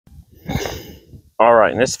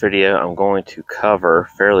Alright, in this video I'm going to cover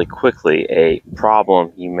fairly quickly a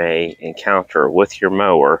problem you may encounter with your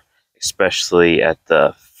mower, especially at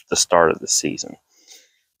the start of the season.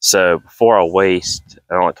 So before I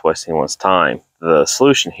don't like to waste anyone's time, the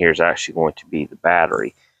solution here is actually going to be the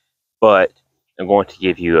battery, but I'm going to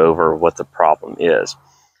give you over what the problem is.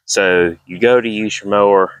 So you go to use your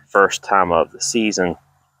mower first time of the season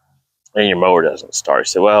and your mower doesn't start. You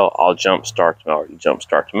say, well, I'll jump start the mower. You jump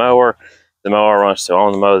start the mower runs to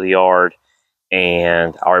on the mow the yard,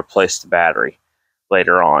 and I'll replace the battery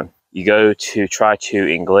later on. You go to try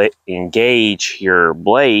to engage your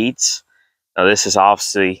blades. Now this is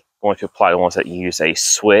obviously going to apply to ones that use a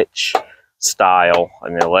switch style,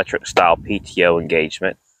 an electric style PTO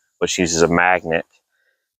engagement, which uses a magnet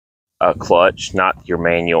clutch, not your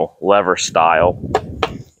manual lever style.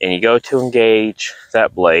 And you go to engage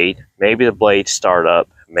that blade. Maybe the blades start up,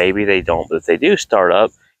 maybe they don't, but if they do start up,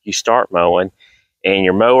 you start mowing and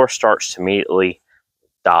your mower starts to immediately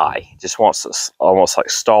die. It just wants to almost like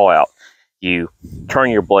stall out. You turn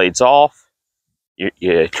your blades off, you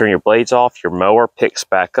turn your blades off, your mower picks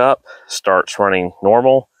back up, starts running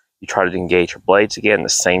normal. You try to engage your blades again, the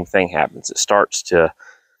same thing happens. It starts to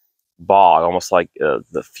bog, almost like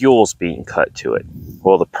the fuel's being cut to it.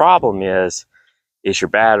 Well, the problem is your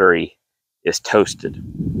battery is toasted.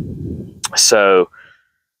 So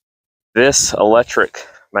this electric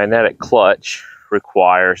magnetic clutch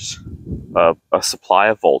requires a supply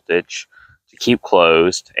of voltage to keep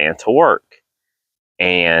closed and to work.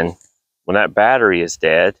 And when that battery is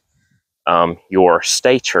dead, your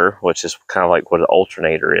stator, which is kind of like what an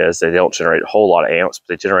alternator is, they don't generate a whole lot of amps, but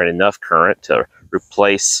they generate enough current to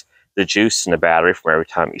replace the juice in the battery from every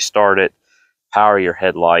time you start it, power your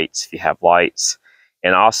headlights if you have lights,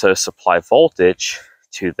 and also supply voltage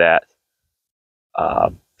to that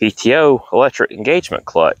PTO electric engagement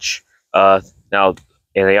clutch. And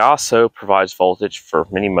it also provides voltage for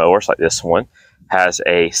many mowers like this one. Has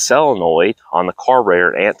a solenoid on the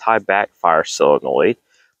carburetor, an anti-backfire solenoid,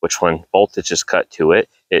 which when voltage is cut to it,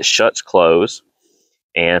 it shuts close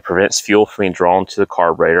and prevents fuel from being drawn to the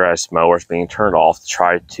carburetor as the mower is being turned off to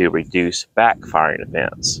try to reduce backfiring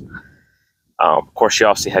events. Of course, you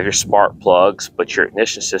also have your spark plugs, but your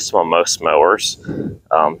ignition system on most mowers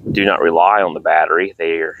do not rely on the battery.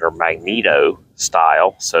 They are magneto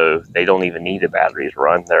style, so they don't even need a battery to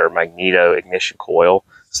run. They're a magneto ignition coil,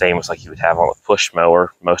 same as like you would have on a push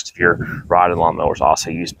mower. Most of your ride and lawn mowers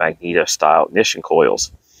also use magneto style ignition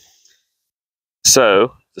coils.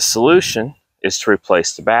 So the solution is to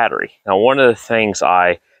replace the battery. Now, one of the things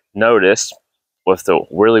I noticed with the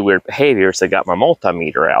really weird behavior is they got my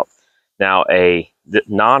multimeter out. Now, a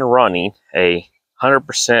non-running, a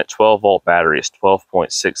 100% 12 volt battery is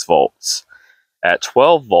 12.6 volts. At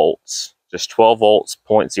 12 volts, just 12 volts,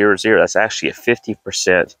 0.00, that's actually a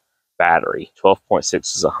 50% battery.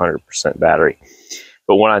 12.6 is a 100% battery.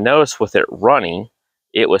 But when I noticed with it running,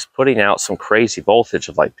 it was putting out some crazy voltage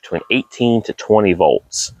of like between 18 to 20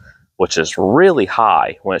 volts, which is really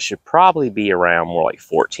high when it should probably be around more like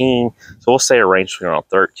 14. So we'll say a range between around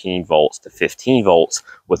 13 volts to 15 volts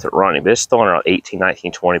with it running. But it's throwing around 18,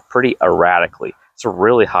 19, 20 pretty erratically. It's a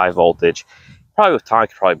really high voltage. Probably with time,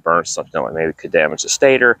 could probably burn something like maybe it could damage the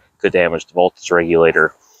stator, could damage the voltage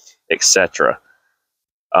regulator, etc.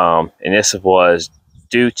 And this was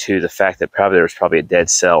due to the fact that there was probably a dead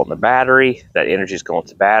cell in the battery. That energy is going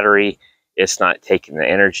to the battery. It's not taking the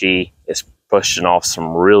energy. It's pushing off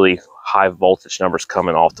some really high voltage numbers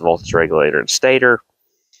coming off the voltage regulator and stator.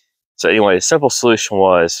 So anyway, the simple solution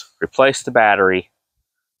was replace the battery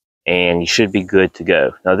and you should be good to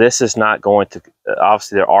go. Now this is not going to,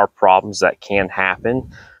 obviously there are problems that can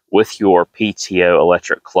happen with your PTO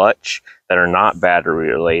electric clutch that are not battery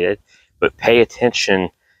related, but pay attention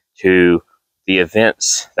to the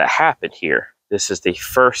events that happen here. This is the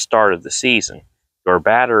first start of the season. Your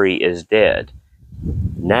battery is dead.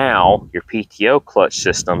 Now your PTO clutch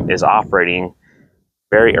system is operating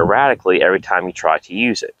very erratically every time you try to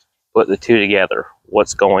use it. Put the two together.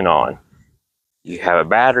 What's going on? You have a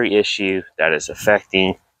battery issue that is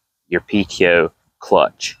affecting your PTO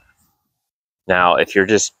clutch. Now, if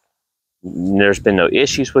there's been no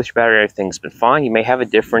issues with your battery, everything's been fine, you may have a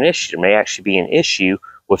different issue. There may actually be an issue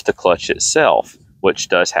with the clutch itself, which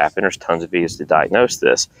does happen. There's tons of videos to diagnose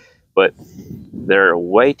this. But there are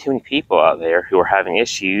way too many people out there who are having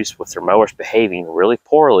issues with their mowers behaving really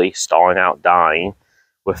poorly, stalling out, dying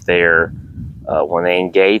with their, when they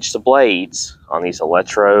engage the blades on these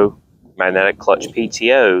electromagnetic clutch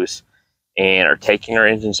PTOs and are taking their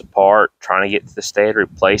engines apart, trying to get to the state,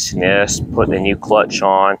 replacing this, putting a new clutch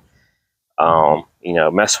on, you know,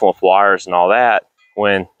 messing with wires and all that.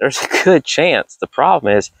 when there's a good chance the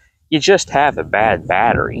problem is you just have a bad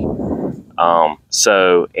battery.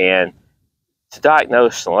 And to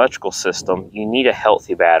diagnose an electrical system, you need a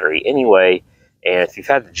healthy battery anyway. And if you've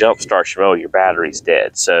had to jump start your mower, your battery's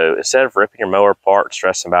dead. So instead of ripping your mower apart and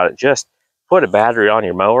stressing about it, just put a battery on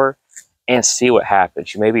your mower and see what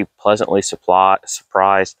happens. You may be pleasantly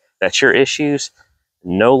surprised that your issues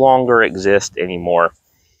no longer exist anymore.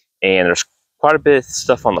 And there's quite a bit of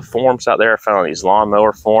stuff on the forums out there. I found on these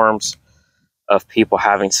lawnmower forums of people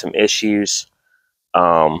having some issues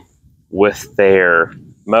with their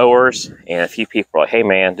mowers, and a few people are like, hey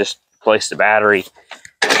man, just replace the battery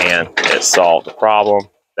and it solved the problem.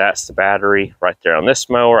 That's the battery right there on this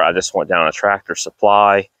mower. I just went down a Tractor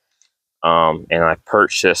Supply and I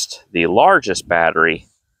purchased the largest battery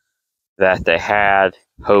that they had,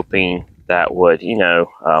 hoping that would,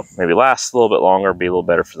 maybe last a little bit longer, be a little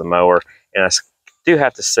better for the mower. And I do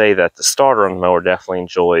have to say that the starter on the mower definitely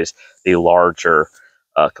enjoys the larger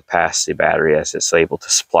capacity battery, as it's able to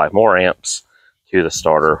supply more amps to the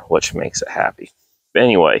starter, which makes it happy. But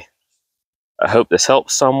anyway, I hope this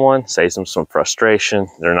helps someone, saves them some frustration.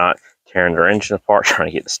 They're not tearing their engine apart trying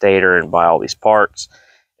to get the stator and buy all these parts,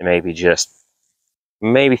 and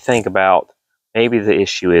maybe think about, maybe the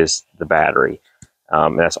issue is the battery.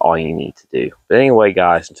 And that's all you need to do. But anyway,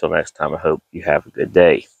 guys, until next time, I hope you have a good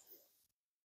day.